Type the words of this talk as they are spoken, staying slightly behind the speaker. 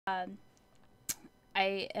I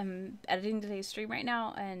am editing today's stream right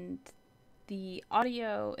now, and the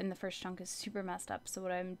audio in the first chunk is super messed up. So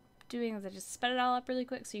what I'm doing is I just sped it all up really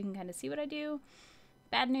quick so you can kind of see what I do.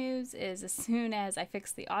 Bad news is as soon as I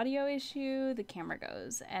fix the audio issue, the camera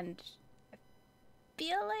goes, and I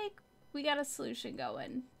feel like we got a solution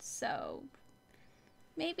going. So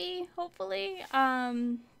maybe, hopefully,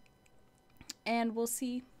 and we'll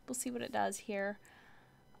see what it does here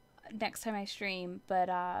next time I stream. But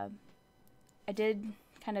I did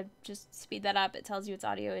kind of just speed that up. It tells you it's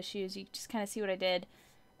audio issues. You just kind of see what I did,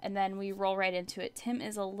 and then we roll right into it. Tim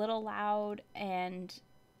is a little loud, and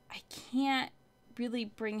I can't really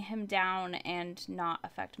bring him down and not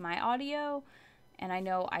affect my audio. And I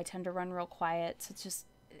know I tend to run real quiet, so it's just,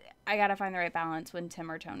 I gotta find the right balance when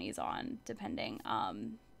Tim or Tony's on, depending.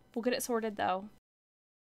 We'll get it sorted though.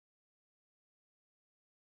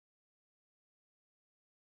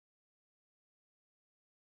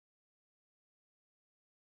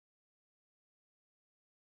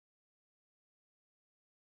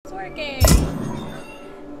 It's working.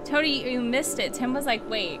 Tony, you missed it. Tim was like,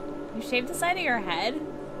 wait, you shaved the side of your head?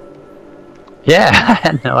 Yeah, I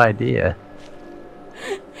had no idea.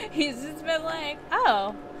 He's just been like,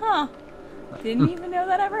 oh, huh. Didn't even know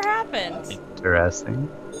that ever happened. Interesting.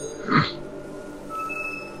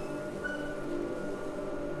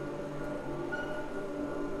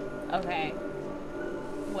 Okay.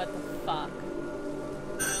 What the fuck?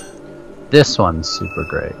 This one's super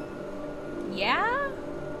great. Yeah?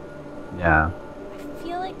 Yeah. I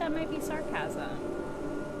feel like that might be sarcasm.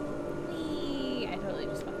 Whee! I totally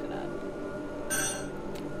just fucked it up.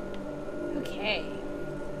 Okay.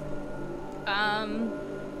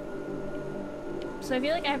 So I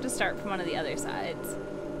feel like I have to start from one of the other sides.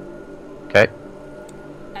 Okay.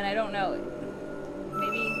 And I don't know.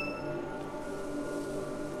 Maybe...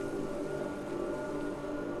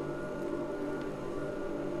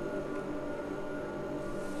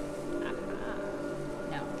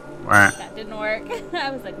 That didn't work.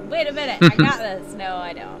 I was like, wait a minute, I got this. No,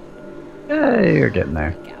 I don't. Hey, you're getting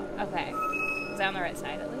there. Okay. Is that on the right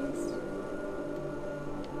side at least?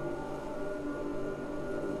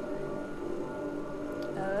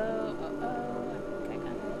 Oh. I think I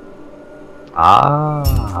got it.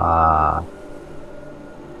 Ah.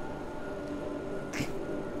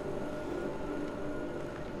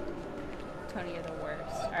 Tony, you're the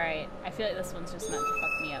worst. Alright, I feel like this one's just meant to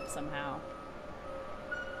fuck me up somehow.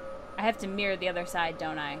 I have to mirror the other side,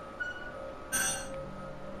 don't I?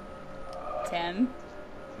 Tim?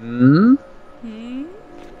 Hmm? Hmm?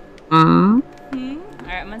 Hmm? Hmm?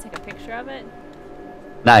 Alright, I'm gonna take a picture of it.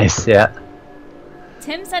 Nice, yeah.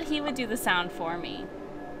 Tim said he would do the sound for me.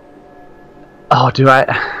 Oh, do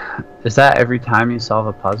I... Is that every time you solve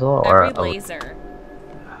a puzzle? Or every laser.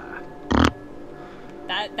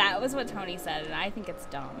 That was what Tony said, and I think it's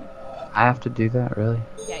dumb. I have to do that, really?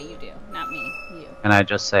 Yeah, you do. Not me. You. Can I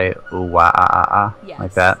just say, ooh, wah, ah, ah, ah? Yes.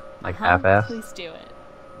 Like that? Like half-ass? Please do it.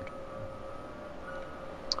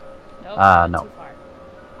 Nope, no. Too far.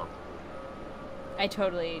 I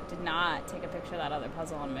totally did not take a picture of that other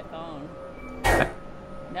puzzle on my phone.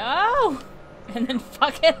 No! And then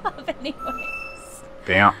fuck it up anyways.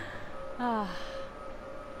 Damn.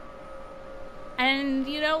 And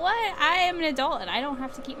you know what? I am an adult and I don't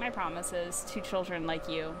have to keep my promises to children like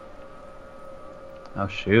you. Oh,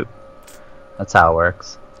 shoot. That's how it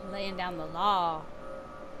works. Laying down the law.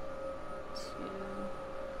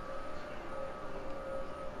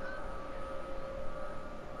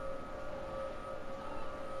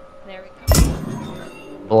 There we go.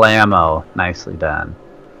 Blammo. Nicely done.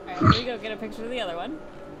 Alright, let me go get a picture of the other one.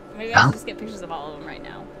 Maybe I should just get pictures of all of them right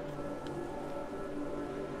now.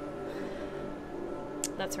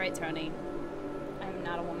 That's right, Tony. I'm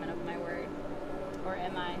not a woman of my word. Or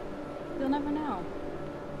am I? You'll never know.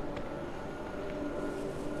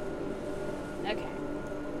 Okay.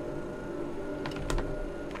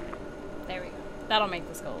 There we go. That'll make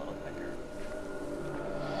this go a little quicker.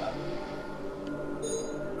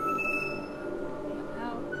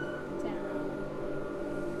 Out, down.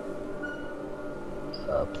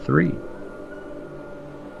 Up 3.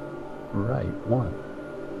 Right 1.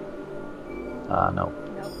 No.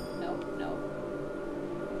 Nope.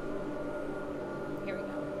 Here we go.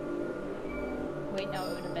 Wait, no, it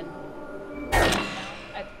would have been... No,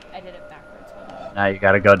 I did it backwards. Now you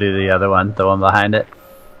gotta go do the other one, the one behind it.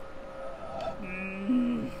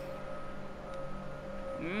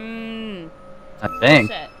 I think.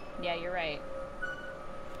 Bullshit. Yeah, you're right.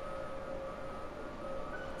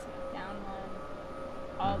 So down 1,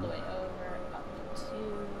 all the way over, up 2,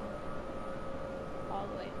 all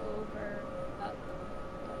the way over, up,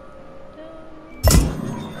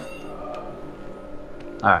 down.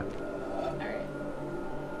 Alright. Alright.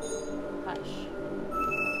 Hush.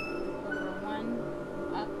 Over 1.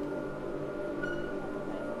 Up.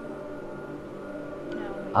 No.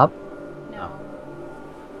 Up? No.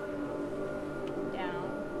 Down.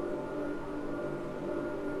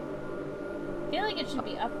 I feel like it should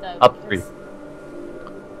be up though. Up 3.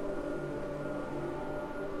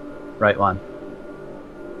 Right 1.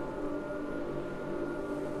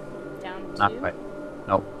 Down 2. Not right.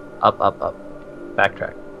 Nope. Up, up, up.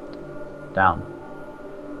 Backtrack. Down.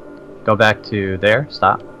 Go back to there.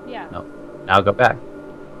 Stop. Yeah. No. Now go back.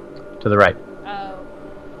 To the right. Oh.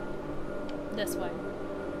 This way.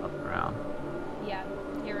 Up and around. Yeah,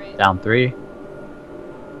 you're right. Down 3.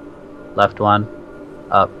 Left 1.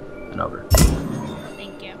 Up and over.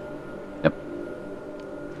 Thank you. Yep.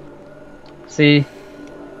 See?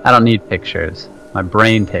 I don't need pictures. My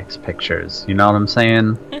brain takes pictures. You know what I'm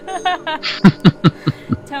saying?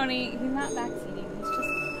 Tony, he's not backseating. He's just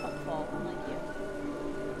helpful, unlike you.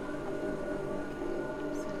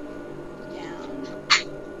 So,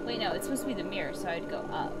 down. Wait, no, it's supposed to be the mirror, so I'd go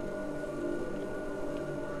up.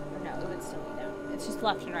 Or no, it would still be down. It's just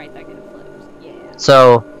left and right that get flipped. Yeah.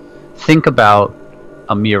 So, think about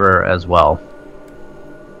a mirror as well.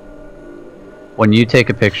 When you take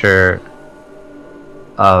a picture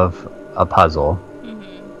of a puzzle,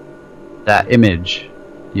 that image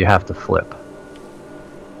you have to flip.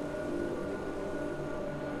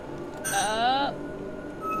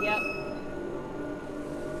 Yep.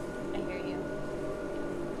 I hear you.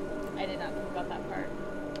 I did not think about that part.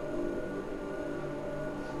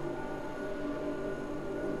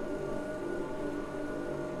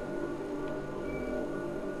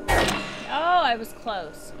 Oh, I was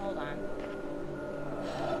close. Hold on.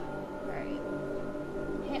 Alright.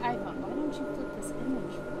 Hey, iPhone, why don't you flip this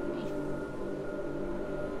image for me?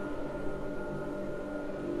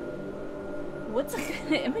 What's a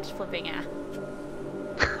good image flipping app?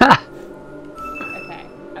 Okay,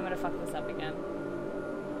 I'm gonna fuck this up again.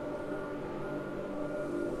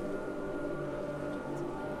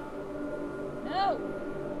 No!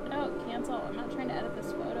 No, cancel. I'm not trying to edit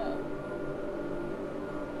this photo.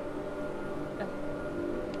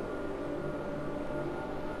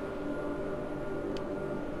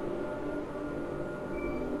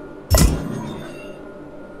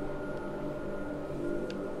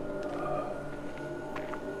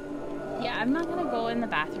 Yeah, I'm not gonna go in the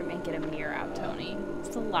bathroom and get a mirror out, Tony.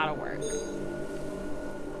 It's a lot of work.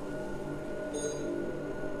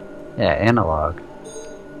 Yeah, analog.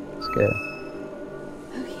 It's good.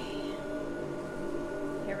 Okay.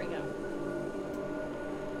 Here we go.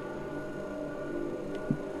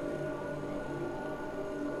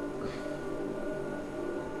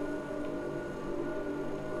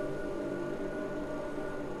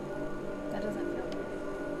 That doesn't feel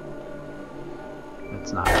right.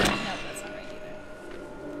 It's not. No, that's not right either.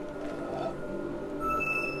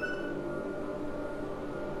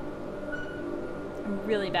 I'm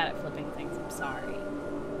really bad at flipping things, I'm sorry.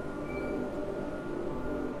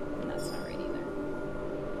 And that's not right either.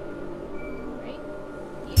 Right?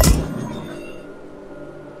 Yeah.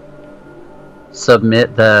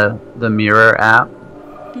 Submit the mirror app.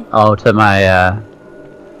 Oh, to my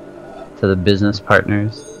to the business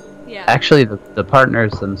partners. Yeah. Actually, the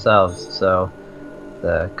partners themselves. So,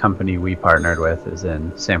 the company we partnered with is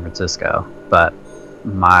in San Francisco, but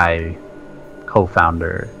my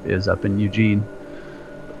co-founder is up in Eugene,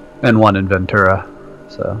 and one in Ventura.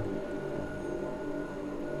 So,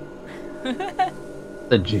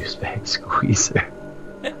 the juice bag squeezer.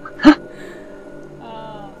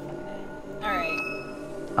 Oh, okay. Alright.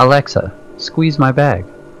 Alexa, squeeze my bag.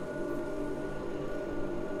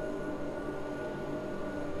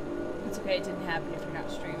 It's okay, it didn't happen if you're not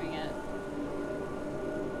streaming it.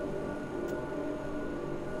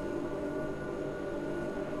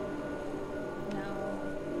 No.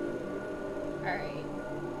 Alright.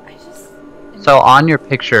 I just... So on your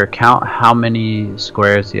picture, count how many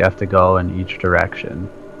squares you have to go in each direction.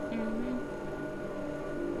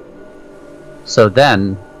 So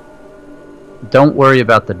then, don't worry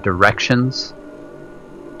about the directions.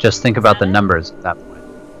 Just think about the numbers at that point.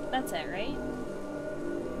 That's it, right?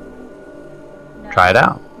 No. Try it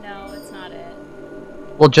out. No, it's not it.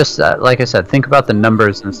 Well, just like I said, think about the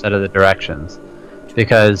numbers instead of the directions.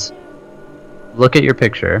 Because look at your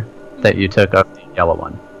picture that you took of the yellow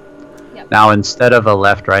one. Yep. Now, instead of a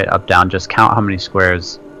left, right, up, down, just count how many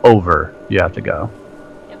squares over you have to go.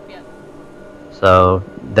 Yep. So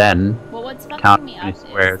then, Well, what's fucking count me how many up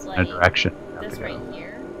squares is, in a like, direction you have this to right go.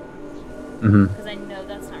 here. Mm-hmm. Because I know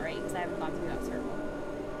that's not right because I haven't gone through that circle.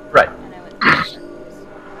 Right. And I went through the circles.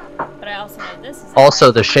 But I also know this is Also,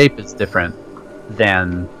 right. the shape is different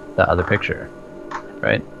than the other picture,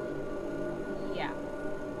 right? Yeah.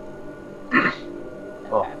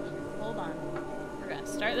 Oh. Okay. Hold on. We're gonna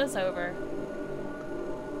start this over.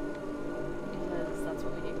 Because that's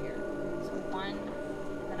what we do here. So 1,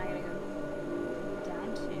 then I gotta go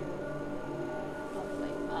down 2, all the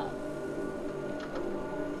way up.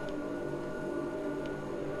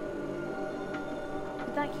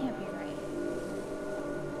 But that can't be right.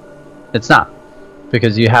 It's not,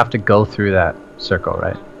 because you have to go through that circle,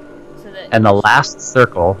 right? So that And the last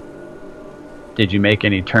circle, did you make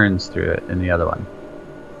any turns through it in the other one?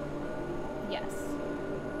 yes.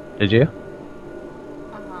 Did you?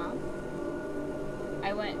 Uh-huh.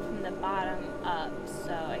 I went from the bottom up,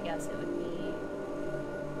 so I guess it would be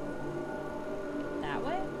that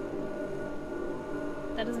way?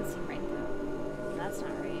 That doesn't seem right though. That's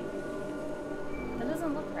not right. That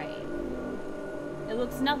doesn't look right. It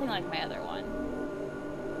looks nothing like my other one.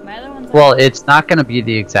 My other one's like, Well, it's not going to be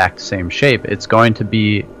the exact same shape. It's going to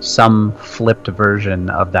be some flipped version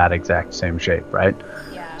of that exact same shape, right?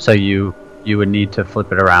 yeah. So you would need to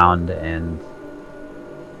flip it around, and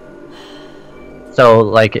so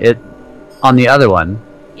like it on the other one,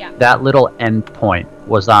 Yeah. that little end point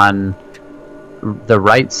was on the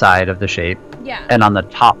right side of the shape Yeah. and on the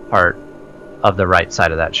top part of the right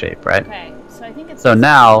side of that shape, right? Okay. So I think it's So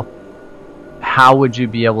now, how would you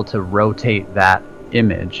be able to rotate that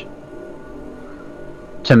image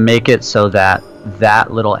to make it so that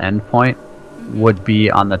that little endpoint would be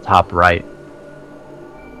on the top right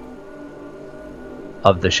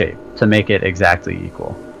of the shape to make it exactly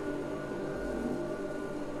equal?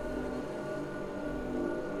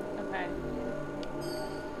 okay.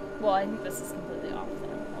 Well, I think this is completely off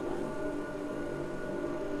then. Hold on.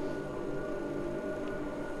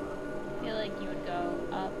 I feel like you would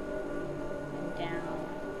go up and down.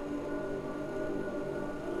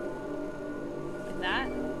 Like that?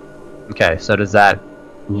 Okay, so does that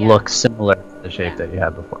Yeah. look similar to the shape Yeah. that you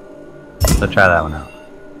had before? So try that one out.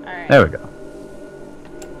 Alright. There we go.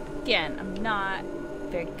 Again, I'm not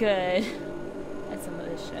very good at some of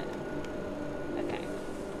this shit. Okay.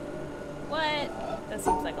 What? That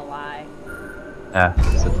seems like a lie. Yeah,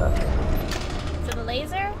 it's a tough. So the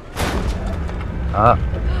laser? Uh,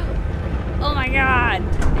 Oh my god!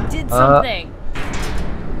 It did something!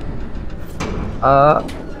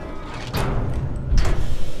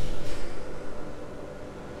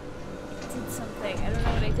 It did something. I don't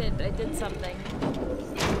know what I did, but I did something.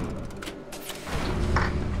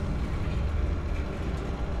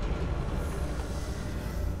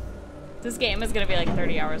 This game is gonna be like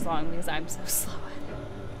 30 hours long because I'm so slow at it.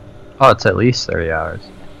 oh, it's at least 30 hours,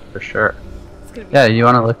 for sure. It's gonna be Yeah, you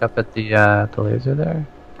want to look up at the laser there?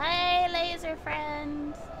 Hi, laser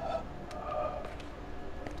friend!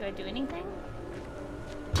 Do I do anything?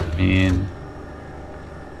 I mean,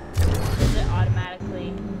 Does it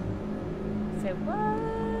automatically say what?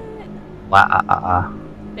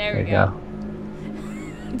 There we go.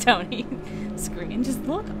 Tony, screen, just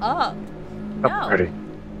look up. No. Ready.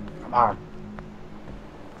 Come on.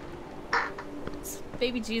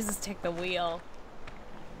 Baby Jesus, take the wheel.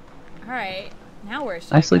 Alright, now where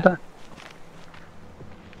should Nicely I go? done.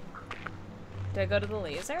 Do I go to the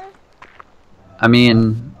laser? I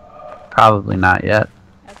mean, probably not yet.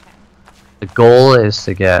 Okay. The goal is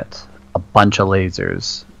to get a bunch of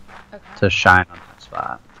lasers Okay. to shine on that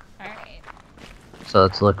spot. Alright. So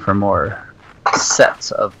let's look for more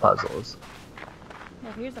sets of puzzles.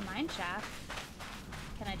 Well, here's a mine shaft.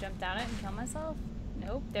 Can I jump down it and kill myself?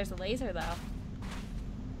 Nope. There's a laser, though.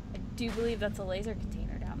 I do believe that's a laser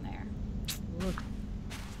container down there.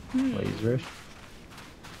 Lasers.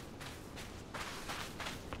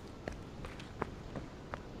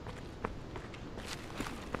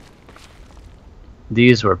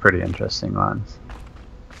 These were pretty interesting ones.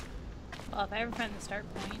 Well, if I ever find the start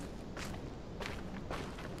point.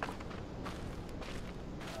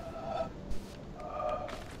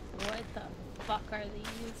 What the fuck are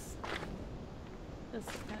these? This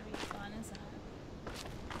is gonna be fun, isn't it?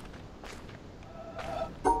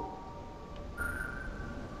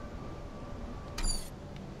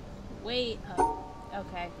 Wait. Oh,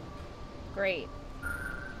 okay. Great.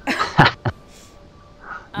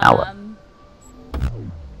 Now what?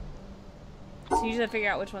 So you just have to figure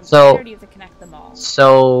out which one's So- better, or do you have to connect them all?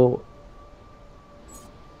 So,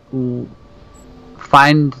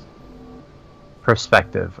 find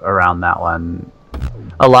perspective around that one.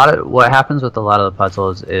 A lot of what happens with a lot of the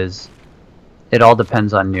puzzles is it all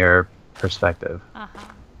depends on your perspective. Uh-huh.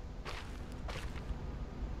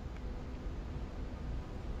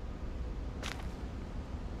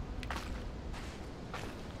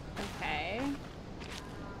 Okay.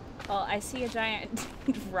 Well, I see a giant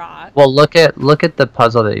rock. Well, look at the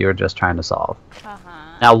puzzle that you were just trying to solve.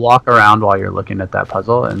 Uh-huh. Now walk around while you're looking at that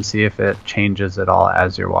puzzle and see if it changes at all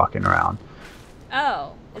as you're walking around.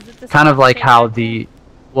 Oh, is it the Kind of like how the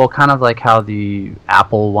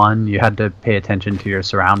Apple one, you had to pay attention to your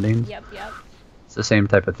surroundings. Yep. It's the same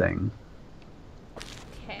type of thing.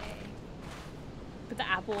 Okay. But the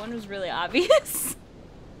Apple one was really obvious.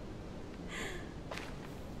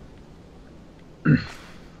 Oh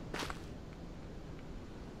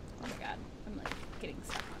my god, I'm like getting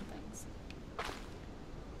stuck on things.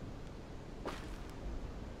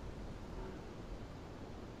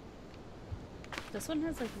 This one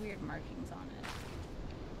has like weird markings on it.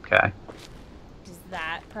 Okay. Is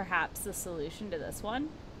that perhaps the solution to this one?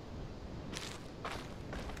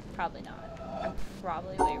 Probably not. I'm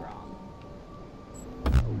probably way wrong.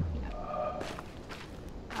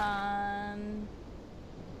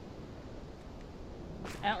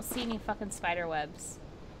 I don't see any fucking spider webs.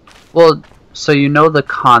 Well, so you know the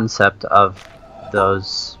concept of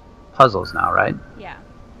those puzzles now, right? Yeah.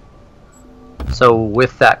 So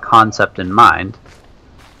with that concept in mind,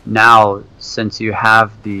 now since you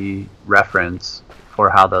have the reference for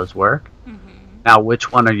how those work, now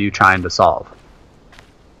which one are you trying to solve?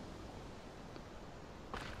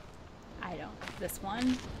 I don't. This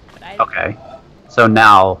one? But I Okay. So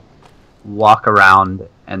now walk around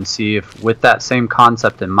and see if with that same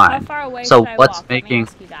concept in mind. How far away so should I what's walk? making Let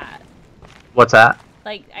me ask you that. What's that?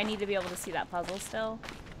 Like, I need to be able to see that puzzle still?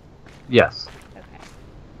 Yes. Okay.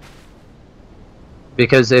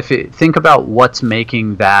 Because if you think about what is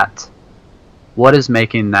making that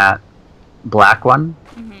black one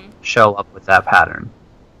show up with that pattern.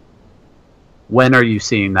 When are you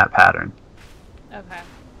seeing that pattern? Okay.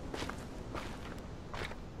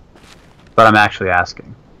 But I'm actually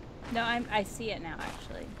asking. No, I see it now,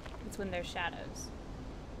 actually. It's when there's shadows.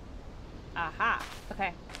 Aha.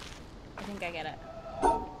 Okay. I think I get it.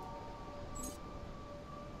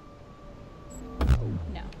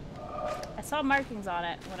 No. I saw markings on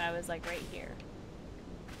it when I was, like, right here.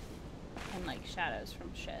 And, like, shadows from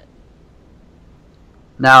shit.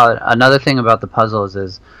 Now, another thing about the puzzles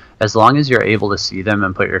is, as long as you're able to see them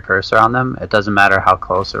and put your cursor on them, it doesn't matter how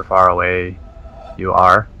close or far away you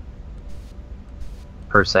are,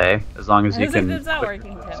 per se, as long as you can it's not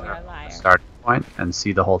working, Tim. You're a liar. Start point and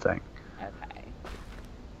see the whole thing. Okay.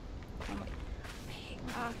 I'm like, I hate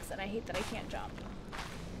rocks and I hate that I can't jump.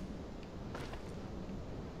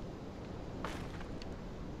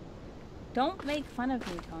 Don't make fun of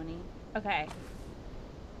me, Tony. Okay.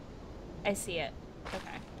 I see it.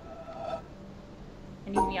 Okay.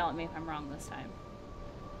 And you can yell at me if I'm wrong this time.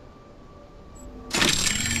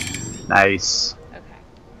 Nice.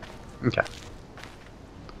 Okay. Okay.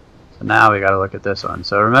 So now we gotta look at this one.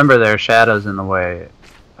 So remember there are shadows in the way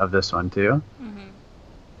of this one too.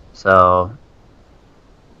 So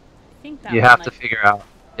I think that you have to figure out,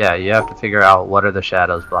 yeah, you have to figure out what are the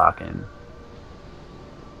shadows blocking.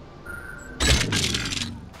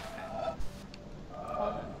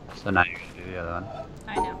 Hold on. So now you can do the other one.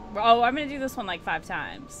 I know. Oh, I'm gonna do this one like 5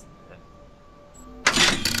 times.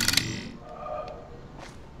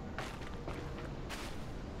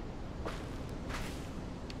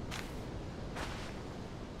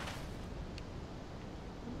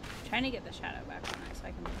 Trying to get the shadow back on it so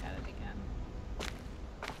I can look at it again.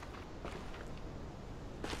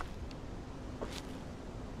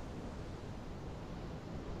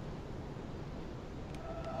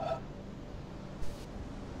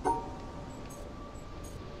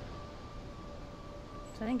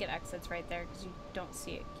 So I think it exits right there because you don't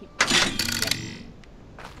see it. Yep.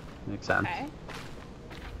 Makes sense. Okay.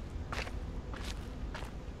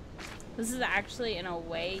 This is actually in a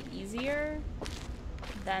way easier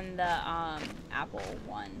than the Apple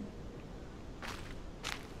one.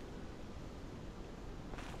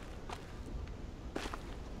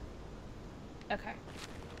 Okay.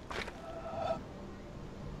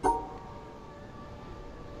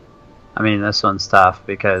 I mean, this one's tough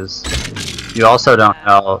because you also don't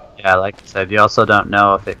know, yeah, like I said, you also don't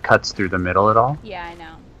know if it cuts through the middle at all. Yeah, I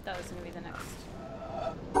know. That was going to be the next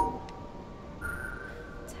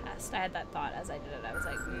test. I had that thought as I did it. I was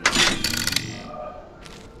like,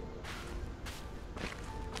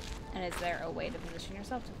 And is there a way to position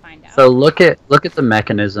yourself to find out? So look at the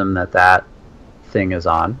mechanism that thing is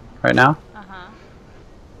on right now.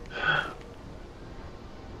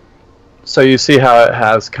 So you see how it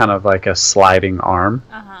has kind of like a sliding arm?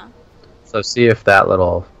 So see if that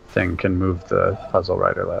little thing can move the puzzle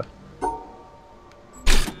right or left.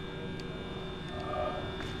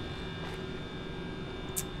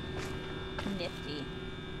 Nifty.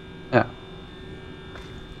 Yeah.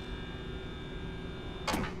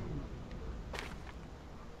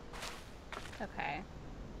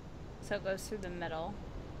 So it goes through the middle.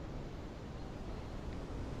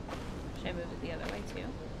 Should I move it the other way too?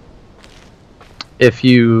 If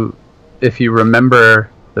you remember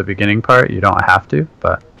the beginning part, you don't have to,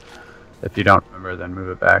 but if you don't remember, then move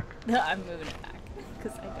it back. I'm moving it back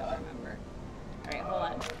because I don't remember. Alright, hold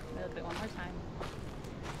on. Move it one more time.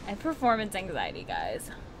 I have performance anxiety,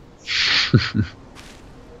 guys. Okay.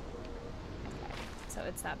 So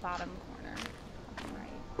it's that bottom corner.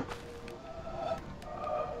 Right.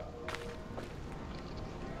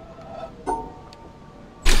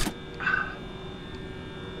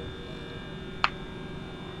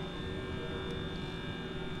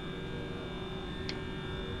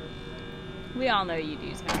 We all know you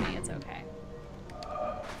do, Tony. It's okay.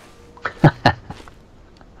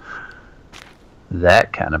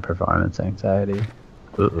 That kind of performance anxiety.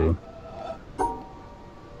 Uh-oh.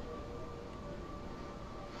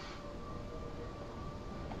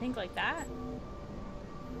 I think like that.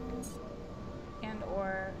 And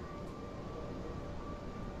or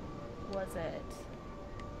was it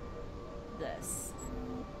this?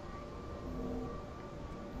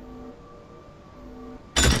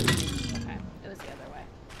 Okay, it was the other way.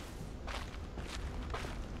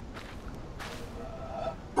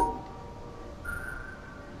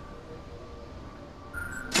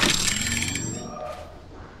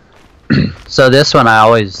 So this one, I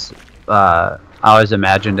always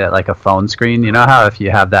imagined it like a phone screen. You know how if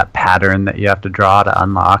you have that pattern that you have to draw to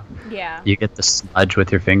unlock, Yeah. you get the smudge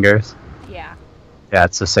with your fingers? Yeah. Yeah,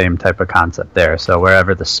 it's the same type of concept there. So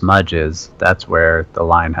wherever the smudge is, that's where the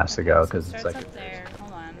line has to go, because So it it's starts like up there.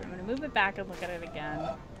 Hold on. I'm gonna move it back and look at it again.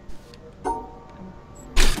 I'm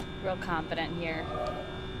real confident here.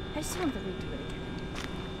 I just want to redo it again.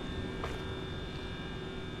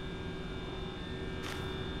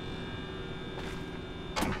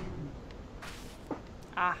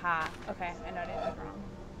 Aha. Okay, I know I did it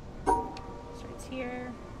wrong. Starts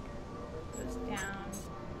here. Goes down.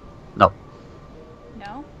 Nope.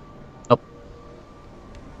 No? Nope.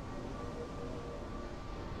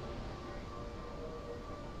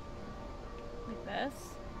 Like this?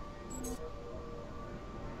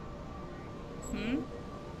 Hmm?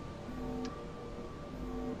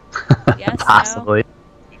 Yes, Possibly.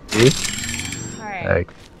 no? Alright.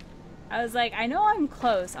 Like, I was like, I know I'm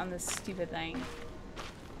close on this stupid thing.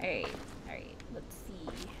 Alright, alright, let's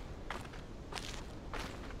see.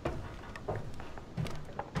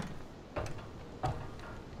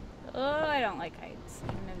 Oh, I don't like heights,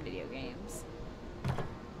 even in video games.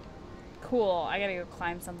 Cool, I gotta go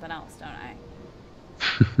climb something else, don't I?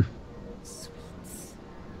 Sweet.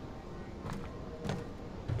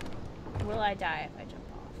 Will I die if I jump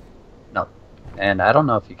off? no. And I don't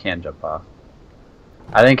know if you can jump off.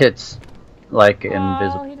 I think it's like Oh,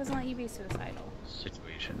 invisible he doesn't let you be suicidal.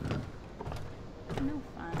 situation. No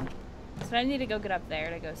fun. So I need to go get up there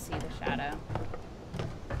to go see the shadow.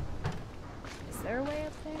 Is there a way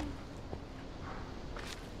up there?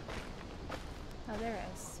 Oh, there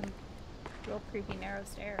is. Some real creepy narrow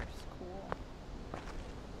stairs. Cool.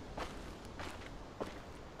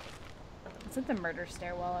 It's like the murder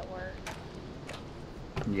stairwell at work.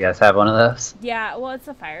 You guys have one of those? Yeah, well, it's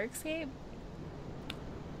a fire escape.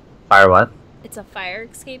 Fire what? It's a fire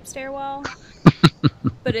escape stairwell.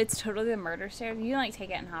 But it's totally the murder stairs. You can like take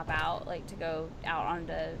it and hop out, like to go out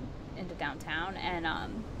into downtown. And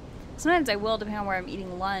sometimes I will, depending on where I'm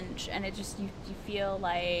eating lunch, and it just you feel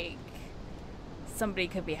like somebody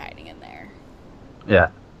could be hiding in there. Yeah.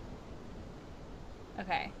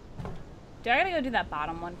 Okay. Do I gotta go do that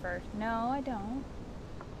bottom one first? No, I don't.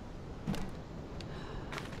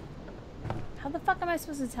 How the fuck am I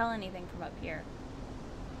supposed to tell anything from up here?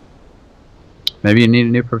 Maybe you need a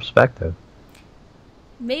new perspective.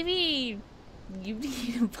 Maybe you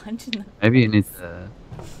need a punch in the Maybe you need to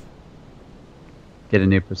get a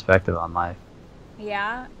new perspective on life.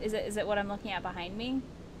 Yeah? Is it what I'm looking at behind me?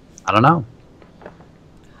 I don't know.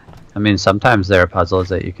 I mean, sometimes there are puzzles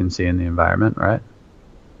that you can see in the environment, right?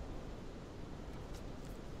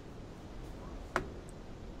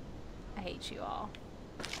 I hate you all.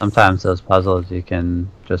 Sometimes those puzzles you can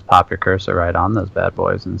just pop your cursor right on those bad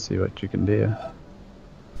boys and see what you can do.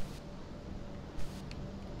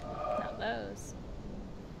 Not those.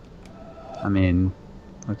 I mean,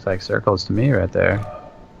 looks like circles to me right there.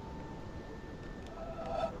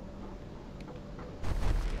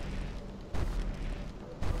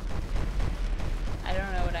 I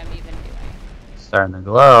don't know what I'm even doing. Starting to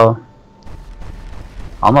glow.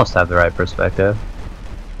 Almost have the right perspective.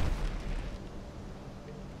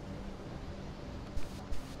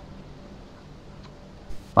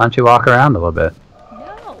 Why don't you walk around a little bit?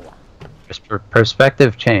 No. Just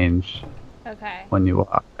perspective change Okay. when you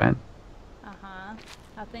walk, right?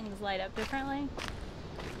 things light up differently.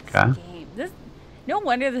 Okay. No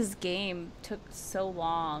wonder this game took so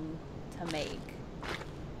long to make.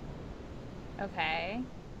 Okay.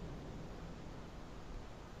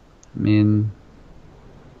 I mean,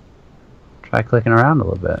 try clicking around a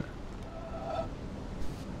little bit.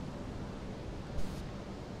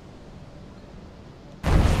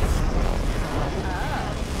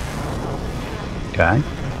 Okay.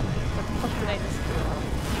 What the fuck did I just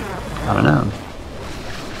do? I don't know.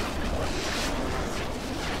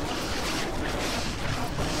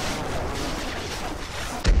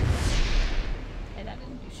 Hey, that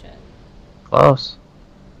didn't do shit. Close.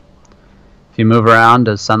 If you move around,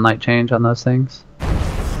 does sunlight change on those things? Yeah,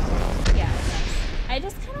 it does. I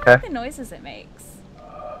just kind of Okay. like the noises it makes.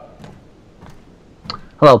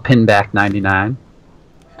 Hello, Pinback 99.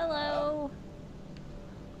 Hello.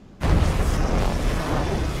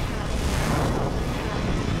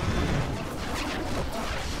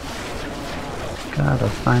 Gotta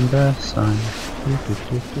find the sun. Do, do,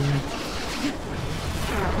 do, do.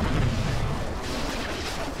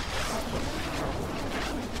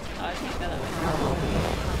 Oh, I can't go that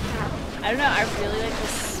way. I don't know. I really like the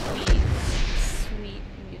sweet, sweet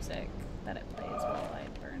music that it plays while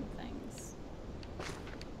I burn things.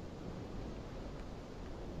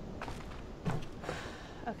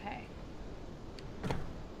 Okay.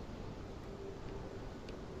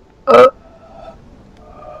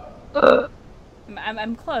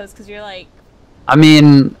 I'm close because you're like. I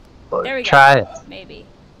mean, There we go. try it. Maybe.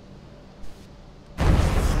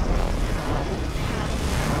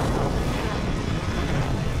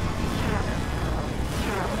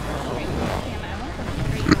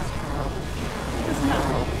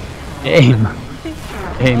 Aim.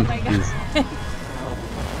 Aim, Oh my God. please.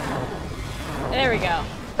 There we go.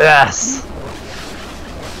 Yes.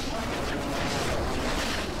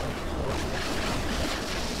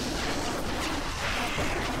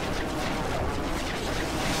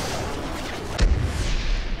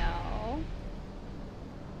 No.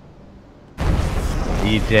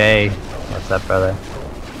 DJ. What's up, brother?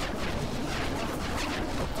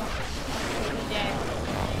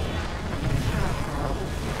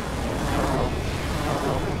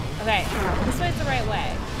 Okay, this way's the right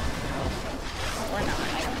way. Or not,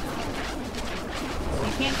 I don't know.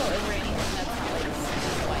 You can't go over anything that's not like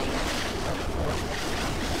white.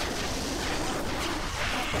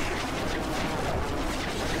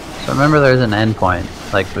 So remember there's an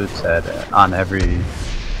endpoint, like Boot said, on every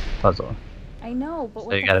puzzle. I know, but So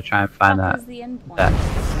what you the gotta try and find fuck that. is the end point? that.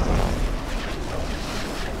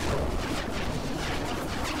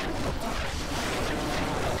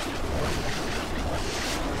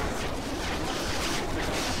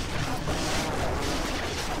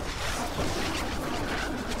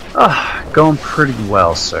 Going pretty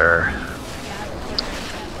well, sir.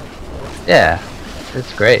 Yeah,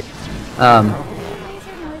 it's great. I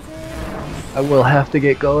will have to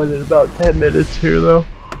get going in about 10 minutes here, though.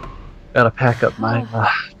 Gotta pack up my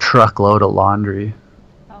truckload of laundry.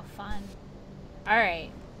 Oh, fun.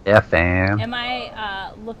 Alright. Yeah, fam. Am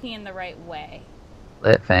I looking in the right way?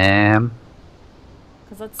 Lit, fam.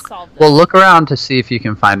 Because let's solve this. Well, look around to see if you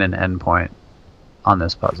can find an endpoint on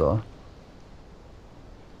this puzzle.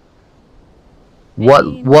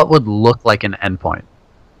 What would look like an endpoint,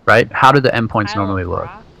 right? How do the endpoints normally look?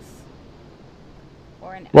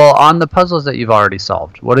 Or an Well, on the puzzles that you've already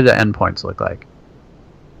solved, what do the endpoints look like?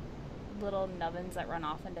 little nubbins that run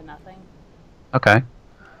off into nothing. Okay.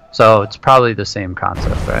 So it's probably the same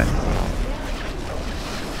concept, right?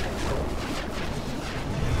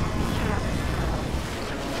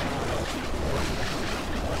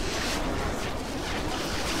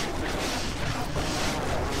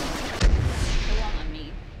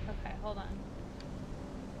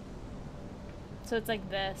 So it's like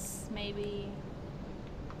this, maybe.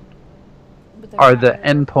 Are the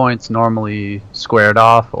endpoints normally squared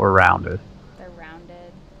off or rounded? They're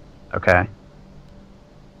rounded. Okay.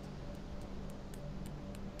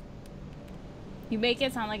 You make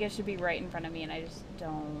it sound like it should be right in front of me, and I just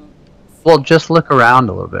don't. Well, just look around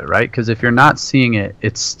a little bit, right? Because if you're not seeing it,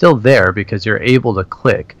 it's still there because you're able to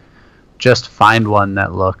click. Just find one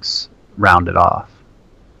that looks rounded off.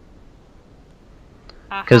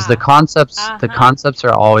 Because the concepts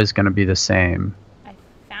are always going to be the same. I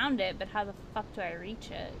found it, but how the fuck do I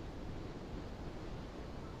reach it?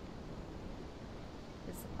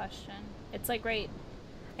 Is the question. It's like right.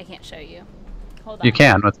 I can't show you. Hold on. You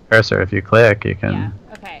can with the cursor. If you click, you can.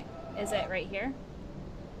 Yeah. Okay. Is it right here?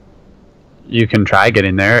 You can try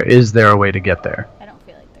getting there. Is there a way to get there? I don't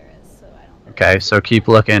feel like there is, so I don't. Okay, so keep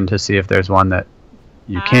looking to see if there's one that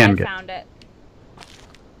you can get. I found it.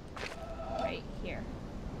 Right here.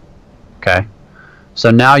 Okay.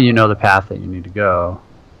 So now you know the path that you need to go.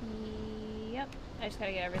 Yep. I just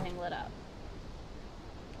gotta get everything lit up.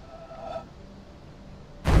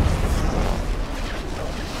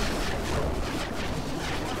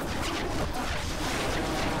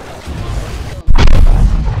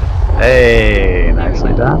 Hey,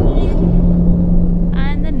 nicely done.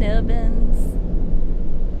 And the nubbins.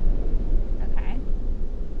 Okay.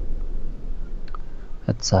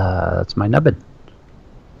 That's my nubbin.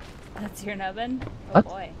 That's your nubbin? Oh What?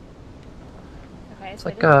 boy. Okay, It's so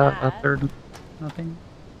like I did a that. third nothing.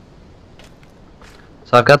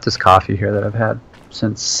 So I've got this coffee here that I've had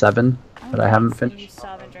since 7, Oh, but I haven't nice. And you finished. still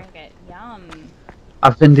haven't drank it. Yum.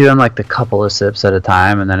 I've been doing like the couple of sips at a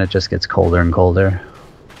time, and then it just gets colder and colder.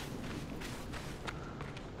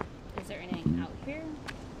 Is there anything out here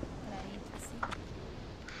that I need to see?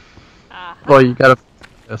 Aha. Well, you gotta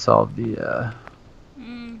solve the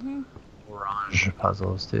Mm-hmm. orange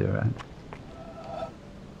puzzles too, right?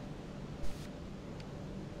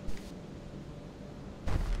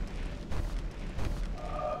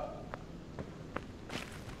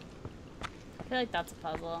 I feel like that's a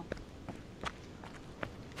puzzle.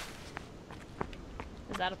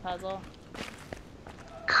 Is that a puzzle?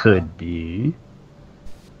 Could be.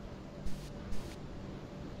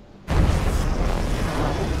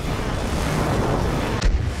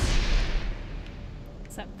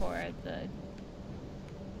 Except for the...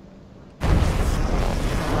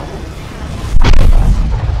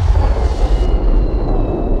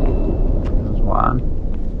 There's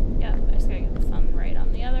one. Yep, I just gotta get the sun right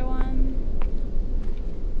on the other one.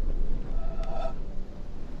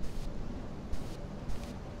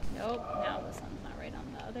 Nope, now the sun's not right on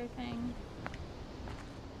the other thing.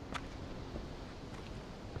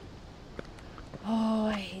 Oh,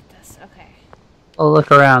 I hate this. Okay. Well,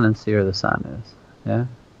 look around and see where the sun is. Yeah?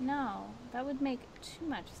 No, that would make too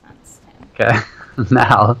much sense, Tim. Okay.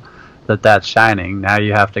 Now that that's shining, now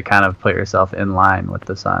you have to kind of put yourself in line with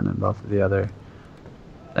the sun and both of the other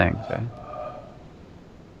things, right?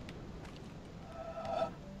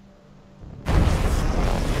 So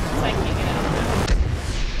I can't get out.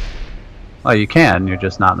 Well, you can, you're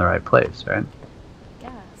just not in the right place, right?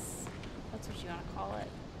 Guess. That's what you want to call it.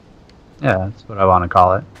 Yeah, that's what I want to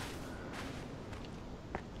call it.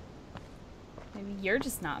 Maybe you're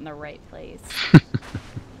just not in the right place.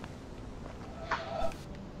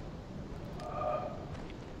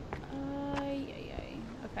 Ay.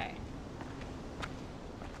 Okay.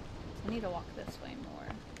 So I need to walk this way more.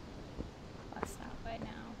 Less that way now.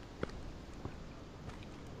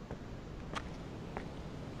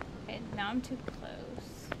 Okay, now I'm too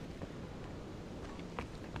close.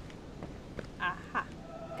 Aha.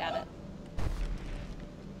 Got it.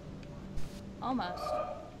 Almost.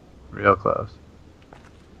 Real close.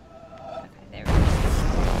 Okay, there we go.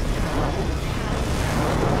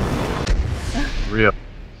 Real.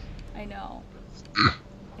 I know.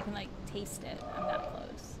 I can, like, taste it. I'm that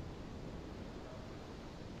close.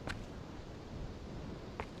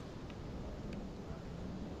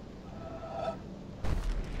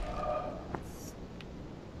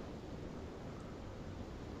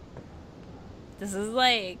 This is,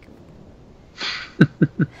 like...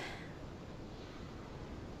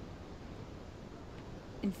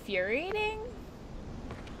 infuriating?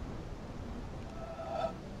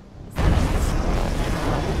 Is that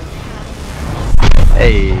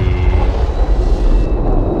Hey.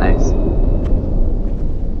 Nice.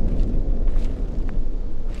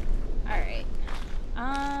 Alright.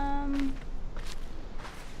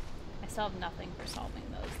 I still have nothing for solving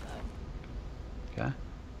those, though. Okay.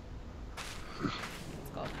 Let's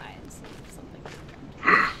go high and see if something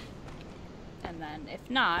happened. And then, if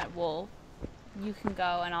not, you can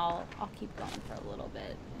go and I'll keep going for a little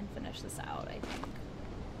bit and finish this out, I think.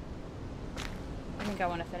 I think I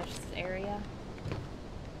want to finish this area.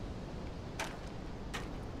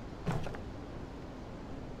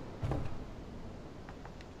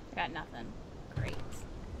 I got nothing. Great.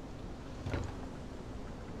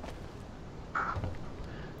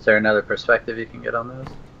 Is there another perspective you can get on those?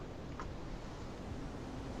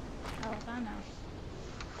 Oh, I know.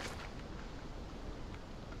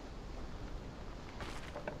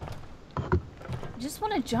 I just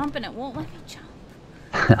want to jump and it won't let me jump.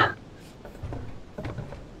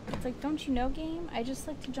 It's like, don't you know, game? I just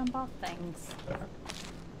like to jump off things.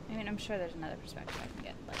 I mean, I'm sure there's another perspective I can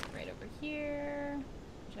get, like, right over here,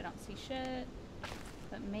 which I don't see shit,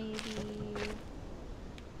 but maybe...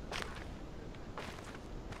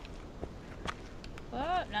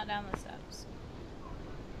 Oh, not down the steps.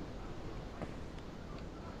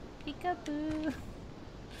 Peekaboo.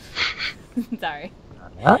 Sorry.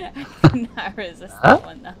 I could not resist that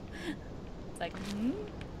one, though. like, hmm?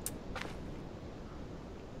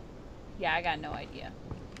 Yeah, I got no idea.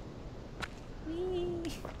 Whee.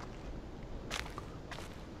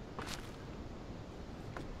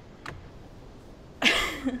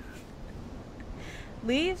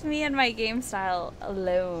 Leave me and my game style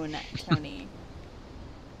alone, Tony.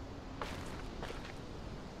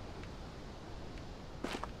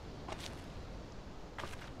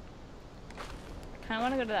 I kind of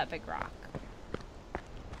want to go to that big rock.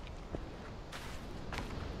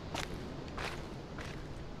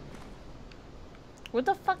 What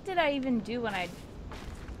the fuck did I even do when I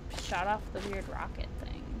shot off the weird rocket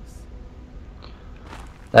things?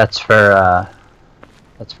 That's for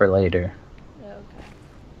later. Okay.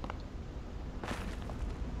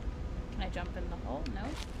 Can I jump in the hole? No.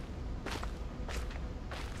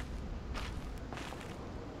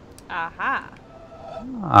 Aha.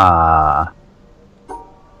 Ah.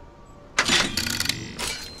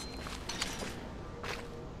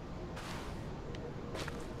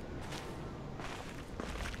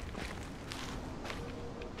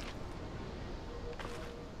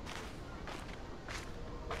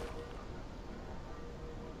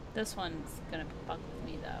 This one's gonna fuck with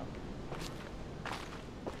me though.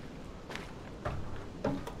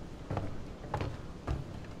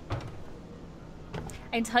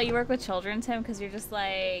 I can tell you work with children, Tim, because you're just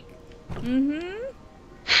like,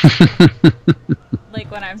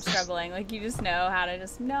 like when I'm struggling, like you just know how to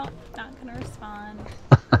just, no, not gonna respond.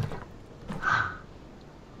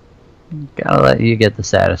 Gotta let you get the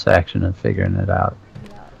satisfaction of figuring it out.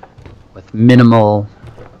 Yeah. With minimal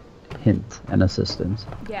hint and assistance.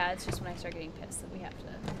 Yeah, it's just when I start getting pissed that we have to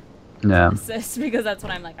Yeah. assist, because that's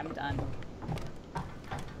when I'm like, I'm done.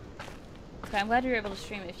 Okay, I'm glad you were able to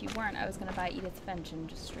stream. If you weren't, I was gonna buy Edith's Finch and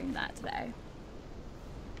just stream that today.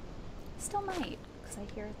 Still might, because I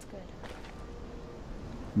hear it's good.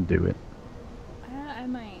 Do it. I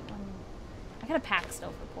might. I got a pack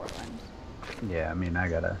still for Portland. Yeah, I mean, I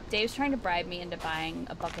gotta... Dave's trying to bribe me into buying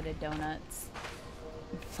a bucket of donuts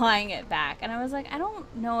and flying it back. And I was like, I don't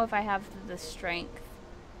know if I have the strength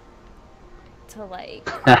to, like...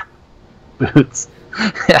 Boots.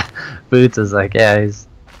 Yeah, Boots is like, yeah, he's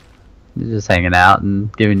just hanging out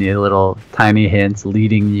and giving you little tiny hints,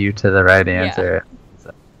 leading you to the right answer. Yeah.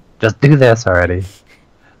 So, just do this already.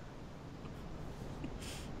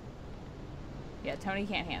 Yeah, Tony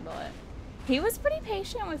can't handle it. He was pretty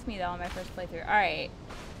patient with me, though, on my first playthrough. Alright.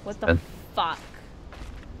 What the fuck?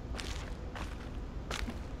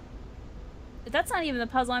 That's not even the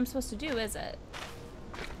puzzle I'm supposed to do, is it?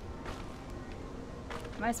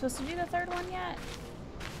 Am I supposed to do the third one yet?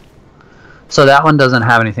 So that one doesn't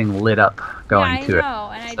have anything lit up going to it. Yeah, I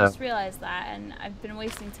know, and I just realized that, and I've been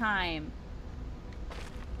wasting time.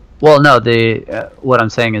 Well, no, what I'm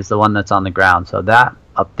saying is the one that's on the ground. So that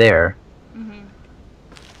up there...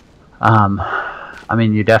 I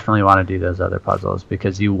mean, you definitely want to do those other puzzles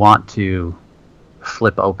because you want to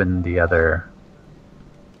flip open the other.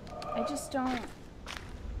 I just don't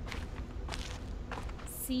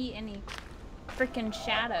see any freaking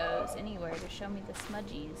shadows anywhere to show me the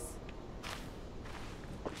smudgies.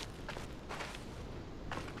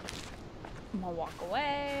 I'm gonna walk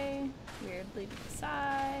away, weirdly to the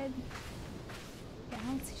side. Yeah, I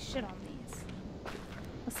don't see shit on these.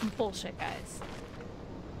 That's some bullshit, guys.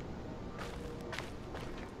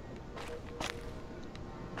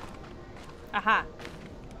 Aha.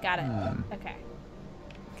 Got it. Okay.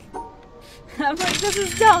 I'm like, this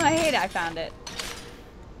is dumb. I hate it. I found it.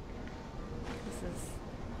 This is...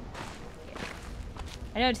 Yeah.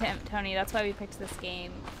 I know, Tony, that's why we picked this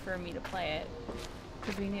game for me to play it.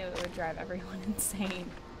 Because we knew it would drive everyone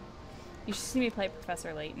insane. You should see me play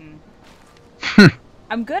Professor Layton.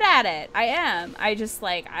 I'm good at it. I am. I just,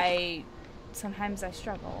 like, sometimes I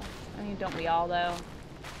struggle. I mean, don't we all, though?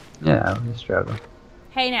 Yeah, we struggle.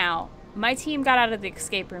 Hey, now. My team got out of the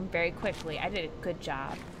escape room very quickly. I did a good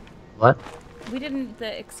job. What? We didn't...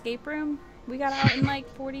 The escape room? We got out in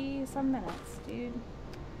like 40-some minutes, dude.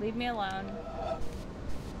 Leave me alone.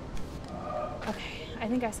 Okay, I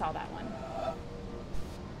think I saw that one.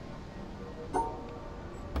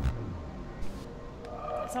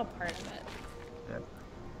 I saw part of it. Yep.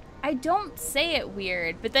 I don't say it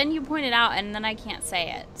weird, but then you point it out and then I can't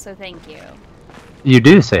say it, so thank you. You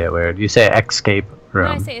do say it weird. You say escape room.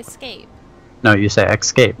 No, I say escape. No, you say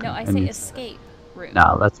escape. No, I say escape room.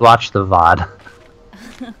 No, let's watch the VOD.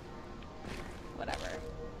 Whatever.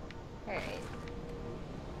 Alright.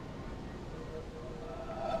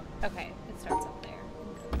 Okay, it starts up there.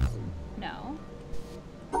 No.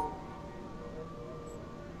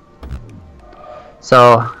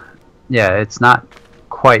 So, yeah, it's not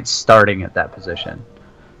quite starting at that position.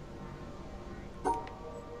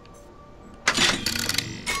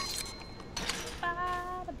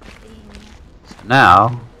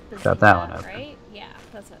 Now, got that Bazinga, one open. right? Yeah,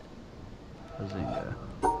 that's it. Bazinga.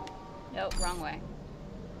 Nope, wrong way.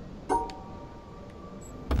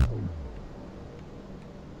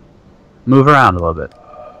 Move around a little bit.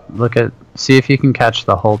 See if you can catch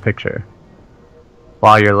the whole picture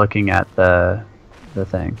while you're looking at the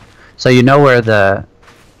thing. So you know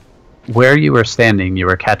where you were standing, you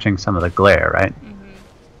were catching some of the glare, right? Mm-hmm.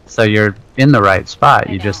 So you're in the right spot.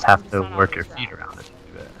 I You know, just I'm have just to on all work your these feet rocks. around it to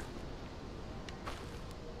do it.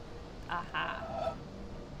 Aha.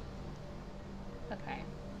 Okay.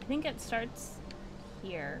 I think it starts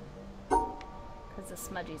here. Because the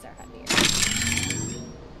smudgies are heavier.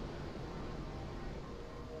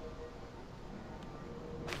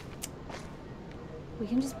 We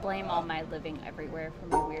can just blame all my living everywhere for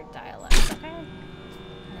my weird dialect, okay?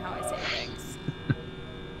 And how I say things.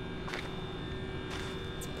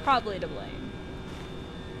 It's probably to blame.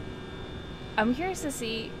 I'm curious to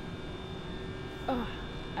see... Oh,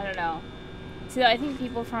 I don't know. See, I think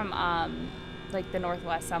people from, like, the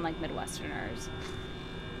Northwest sound like Midwesterners.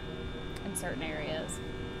 In certain areas.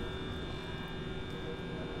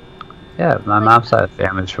 Yeah, my mom's side of the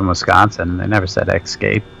family's from Wisconsin, and they never said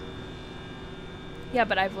escape. Yeah,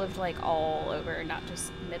 but I've lived like all over, not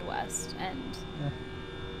just Midwest and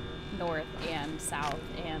North and South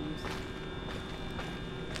and...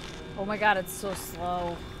 Oh my god, it's so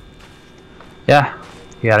slow. Yeah,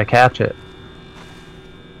 you gotta catch it.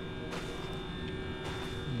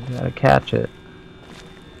 You gotta catch it.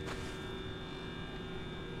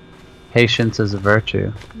 Patience is a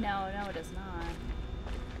virtue. No, it is not.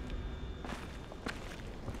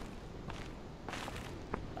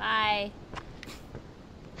 Bye.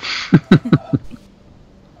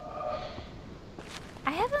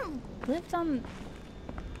 I haven't lived on...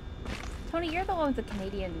 Tony, you're the one with the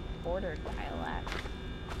Canadian border dialect.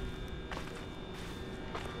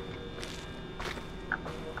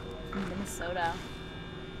 From Minnesota.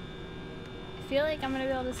 I feel like I'm gonna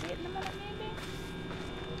be able to see it in a minute, maybe?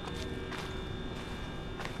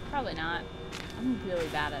 Probably not. I'm really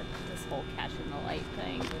bad at this whole catching the light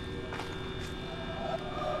thing.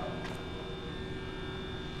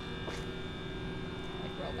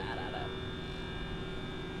 Like, real bad at it.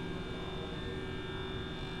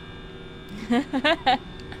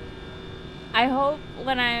 I hope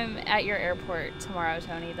when I'm at your airport tomorrow,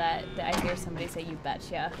 Tony, that I hear somebody say, "You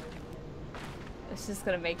betcha." It's just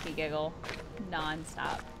gonna make me giggle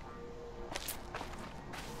non-stop.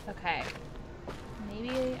 Okay. Maybe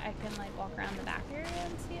I can, like, walk around the back area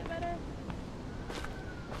and see it better?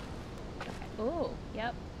 Okay. Ooh,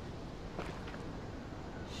 yep.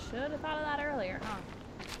 Should have thought of that earlier,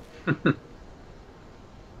 huh?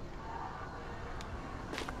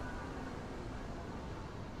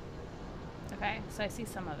 Okay, so I see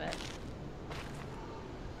some of it.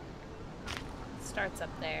 It starts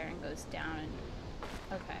up there and goes down and...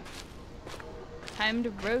 Okay. Time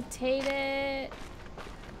to rotate it.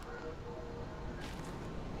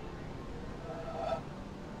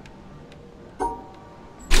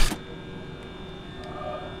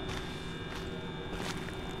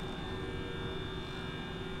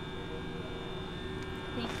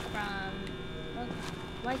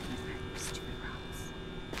 Why can't I? Stupid rocks.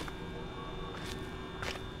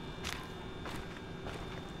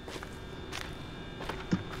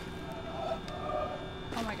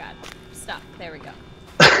 Oh my god. Stop. There we go.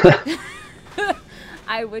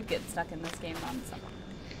 I would get stuck in this game on something.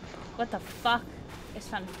 What the fuck? I just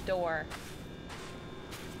found a door.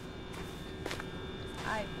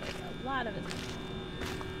 I paid a lot of attention.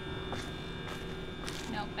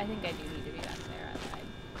 Nope, I think I do need to be back there. I lied.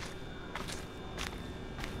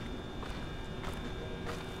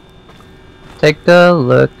 Take a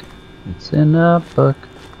look, it's in a book.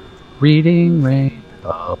 Reading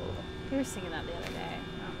Rainbow. You were singing that the other day.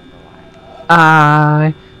 I don't remember why.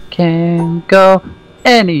 I can go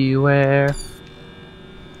anywhere.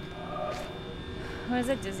 When I was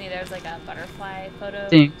at Disney, there was like a butterfly photo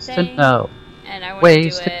Things thing. to know. And I wanted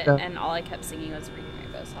Ways to do to it, go. and all I kept singing was Reading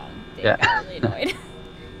Rainbow song. Dave Yeah. got really annoyed.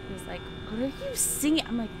 He was like, "What are you singing?"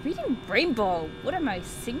 I'm like, "Reading Rainbow. What am I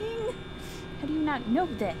singing? How do you not know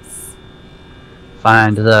this?"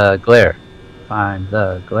 Find the glare. Find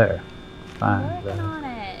the glare. I'm Find working the... on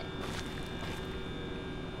it.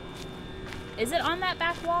 Is it on that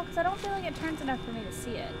back wall? Because I don't feel like it turns enough for me to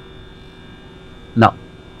see it. No.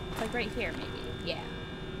 It's like right here, maybe. Yeah.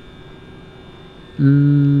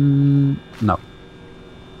 No.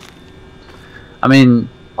 I mean,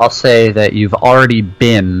 I'll say that you've already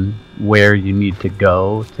been where you need to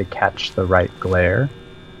go to catch the right glare.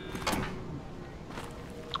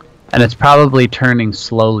 And it's probably turning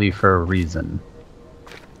slowly for a reason.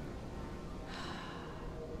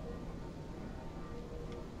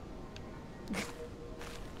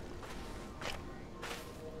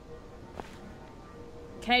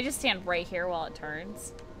 Can I just stand right here while it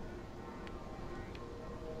turns?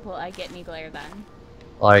 Will I get any glare then?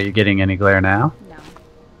 Well, are you getting any glare now?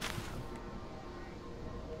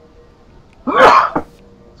 No.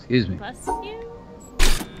 Excuse me. Bless you.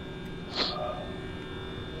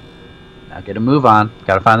 Now get a move on.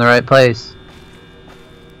 Gotta find the right place.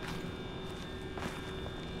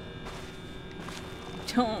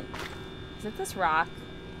 Don't. Is it this rock?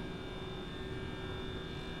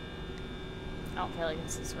 I don't feel like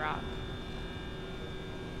it's this rock.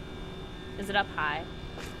 Is it up high?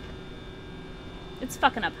 It's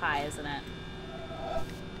fucking up high, isn't it?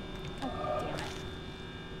 God damn it.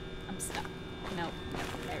 I'm stuck. Nope.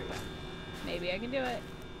 There we go. Maybe I can do it.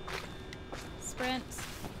 Sprint.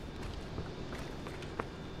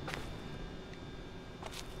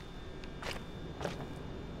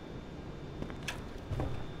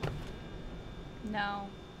 No.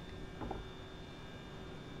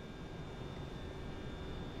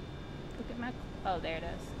 Look at my... Oh, there it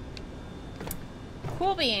is.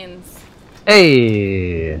 Cool beans.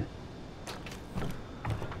 Hey!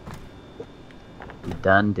 We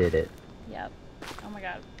done did it. Yep. Oh my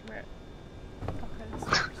god. Where...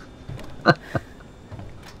 Oh,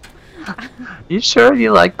 You sure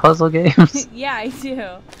you like puzzle games? yeah, I do.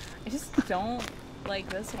 I just don't like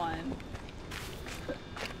this one.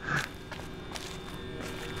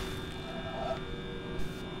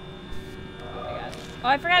 Oh my god. Oh,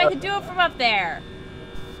 I forgot I could do it from up there.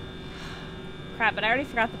 Crap, but I already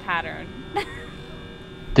forgot the pattern.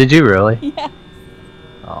 Did you really? Yeah.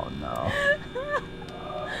 Oh no.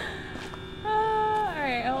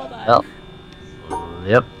 Alright, hold on. Well,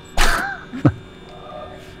 yep.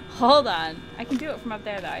 Hold on. I can do it from up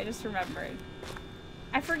there though, I just remembered.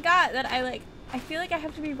 I forgot that I feel like I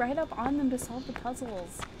have to be right up on them to solve the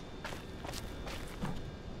puzzles.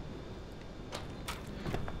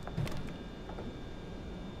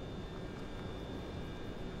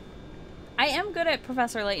 I am good at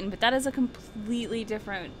Professor Layton, but that is a completely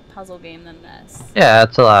different puzzle game than this. Yeah,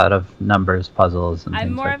 it's a lot of numbers, puzzles, and I'm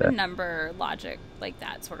things more like of that. a number logic, like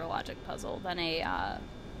that sort of logic puzzle, than a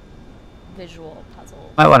visual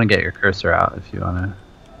puzzle. Might want to get your cursor out if you want to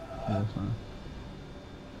do this one.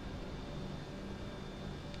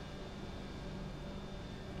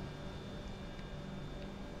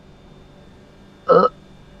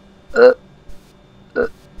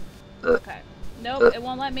 Okay. Nope, it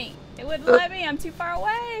won't let me. It wouldn't let me. I'm too far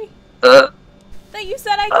away. That you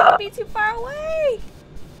said I couldn't be too far away.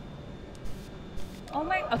 Oh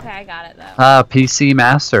my. Okay, I got it though. PC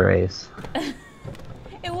Master Race.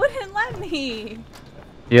 It wouldn't let me.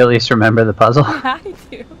 You at least remember the puzzle? Yeah, I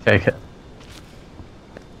do. Okay, good.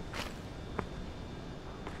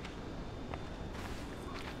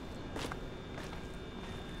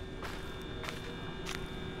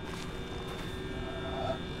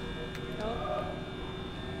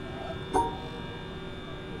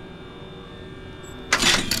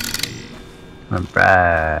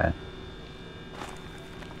 Alright.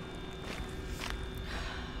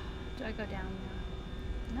 Do I go down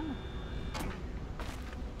now? No.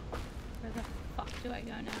 Where the fuck do I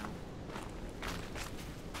go now?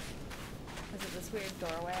 Is it this weird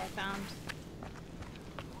doorway I found?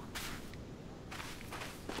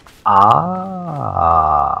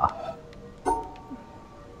 Ah.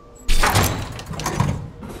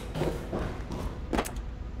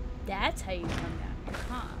 That's how you come down here,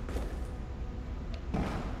 huh?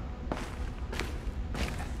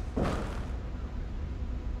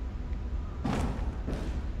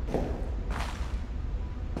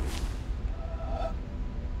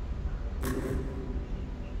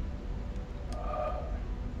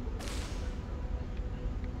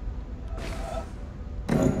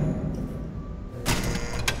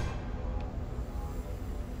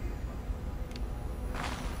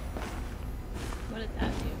 What did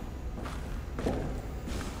that do?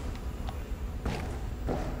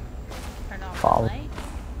 Turn off Follow. the light?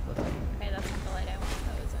 Okay, that's not the light I want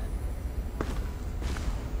though, is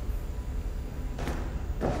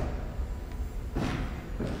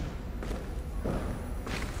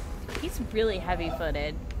it? He's really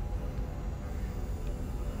heavy-footed.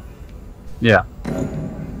 Yeah.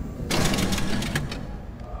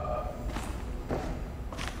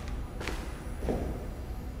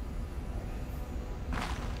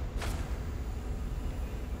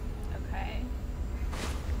 Okay.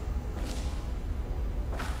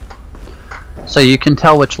 So you can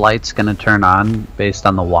tell which light's going to turn on based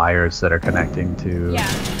on the wires that are connecting to... Yeah, I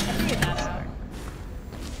figured that out.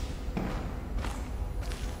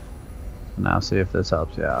 Now see if this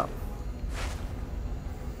helps you out.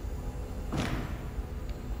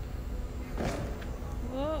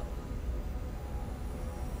 Whoa.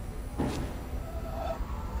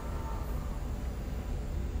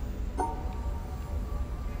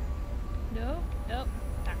 Oh,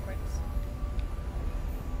 backwards.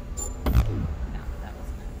 No, that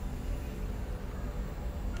wasn't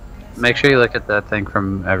it. Make sure you look at that thing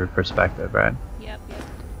from every perspective, right? Yep,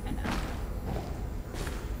 I know.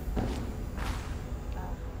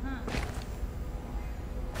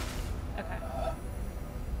 Okay.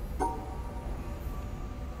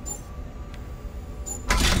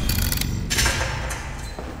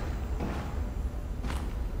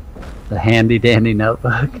 The handy dandy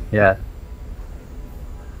notebook. Yeah.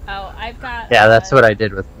 Oh, I've got... Yeah, that's what I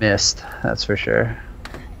did with Mist, that's for sure.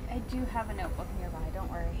 I do have a notebook nearby,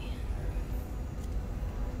 don't worry.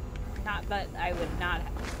 Not that I would not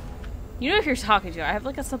have... You know if you're talking to, I have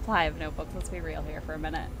like a supply of notebooks, let's be real here for a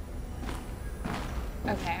minute.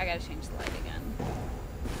 Okay, I gotta change the light again.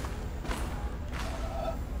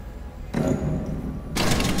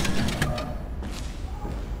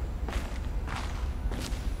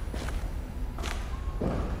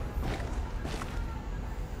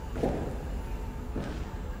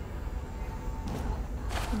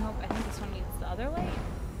 Nope, I think this one needs the other light.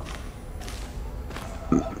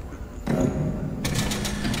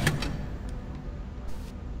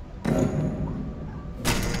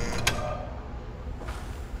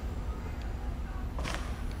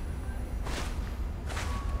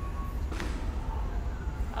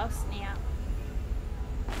 Oh snap.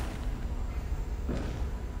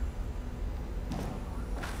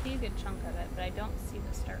 I see a good chunk of it, but I don't see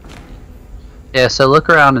the start point. Yeah, so look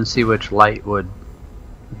around and see which light would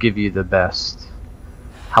give you the best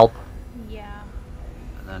help. Yeah.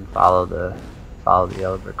 And then follow the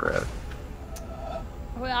yellow brick road. Are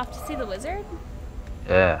we off to see the wizard?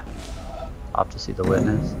 Yeah. Off to see the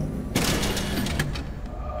witness.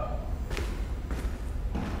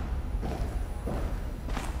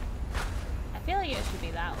 I feel like it should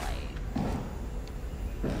be that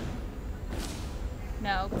light.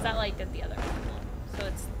 No, because that light did the other one. So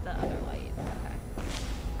it's the other light. Okay.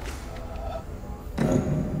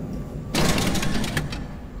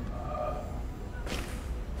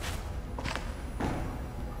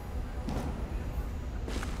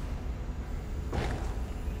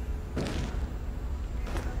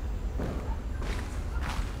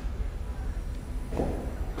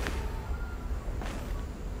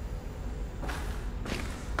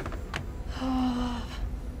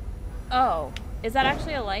 Oh, is that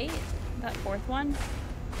actually a light? That fourth one?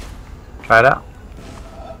 Try it out.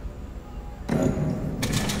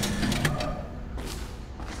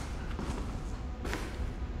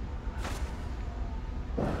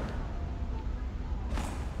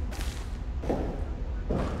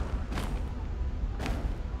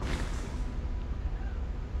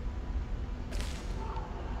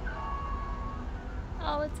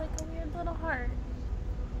 Oh, it's like a weird little heart.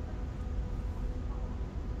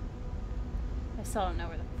 I still don't know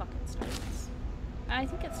where the fuck it starts. I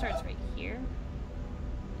think it starts right here.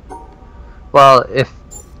 Well,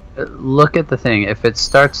 look at the thing. If it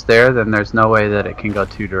starts there, then there's no way that it can go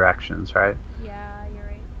two directions, right? Yeah, you're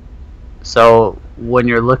right. So when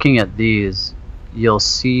you're looking at these, you'll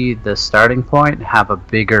see the starting point have a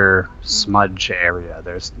bigger smudge area.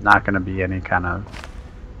 There's not going to be any kind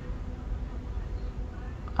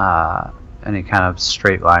of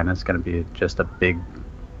straight line. It's going to be just a big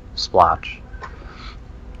splotch.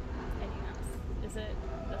 Is it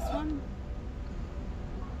this one?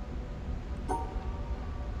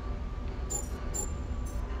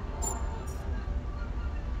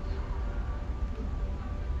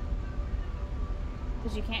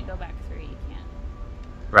 Because you can't go back through, you can't.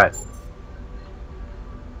 Right.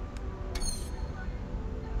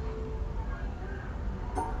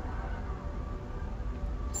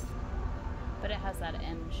 But it has that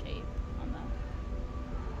M shape on the...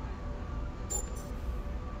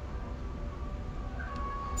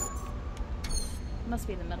 Must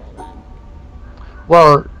be the middle then.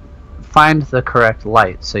 Well, find the correct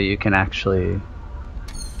light so you can actually...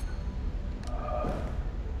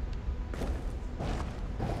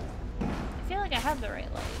 I feel like I have the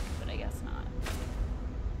right light, but I guess not.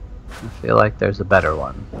 I feel like there's a better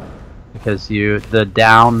one. Because the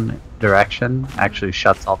down direction actually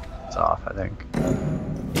shuts all lights off, I think.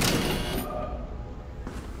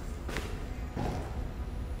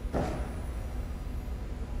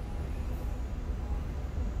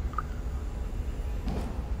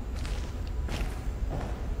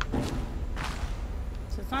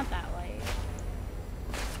 So it's not that light.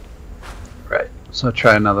 Right. So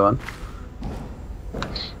try another one.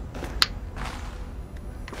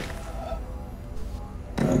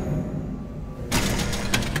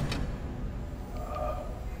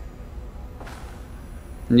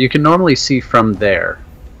 And you can normally see from there,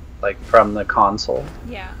 like from the console,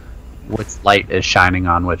 Yeah. which light is shining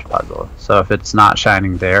on which puzzle. So if it's not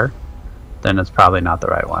shining there, then it's probably not the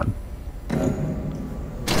right one.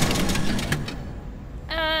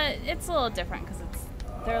 It's a little different because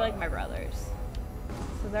they're like my brothers,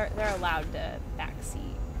 so they're allowed to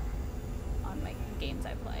backseat on my games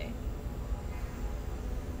I play.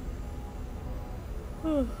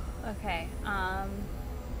 Okay.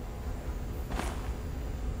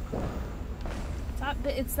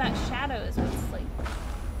 It's that shadow is what's like.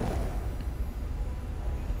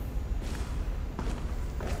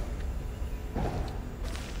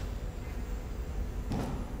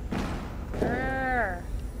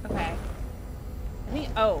 Okay. I think.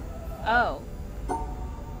 Oh.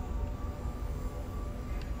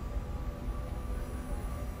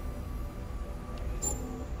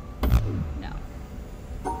 No.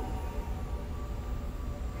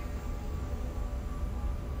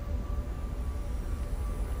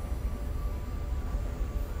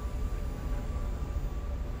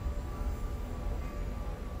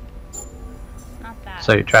 Not that.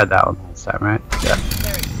 So you tried that one last time, right? Yeah.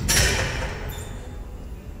 There we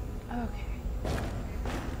go. Okay.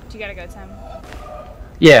 Do you gotta go, Tim?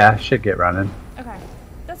 Yeah, should get running. Okay.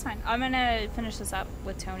 That's fine. I'm gonna finish this up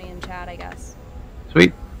with Tony and Chad, I guess.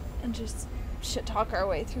 Sweet. And just shit talk our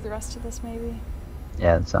way through the rest of this, maybe.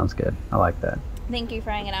 Yeah, that sounds good. I like that. Thank you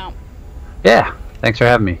for hanging out. Yeah, thanks for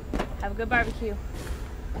having me. Have a good barbecue.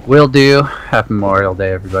 Will do. Happy Memorial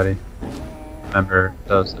Day, everybody. Remember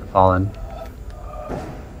those that have fallen.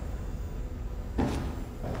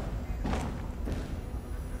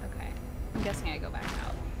 Okay. I'm guessing I go back out.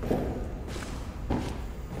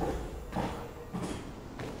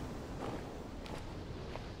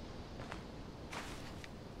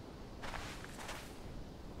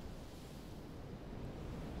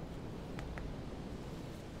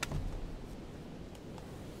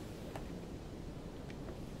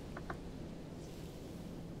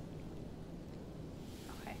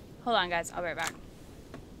 Okay. Hold on, guys. I'll be right back.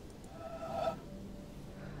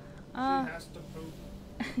 She has to poop.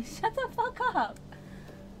 Shut the fuck up.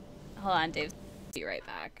 Hold on, Dave. Be right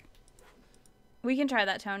back. We can try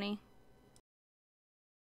that, Tony.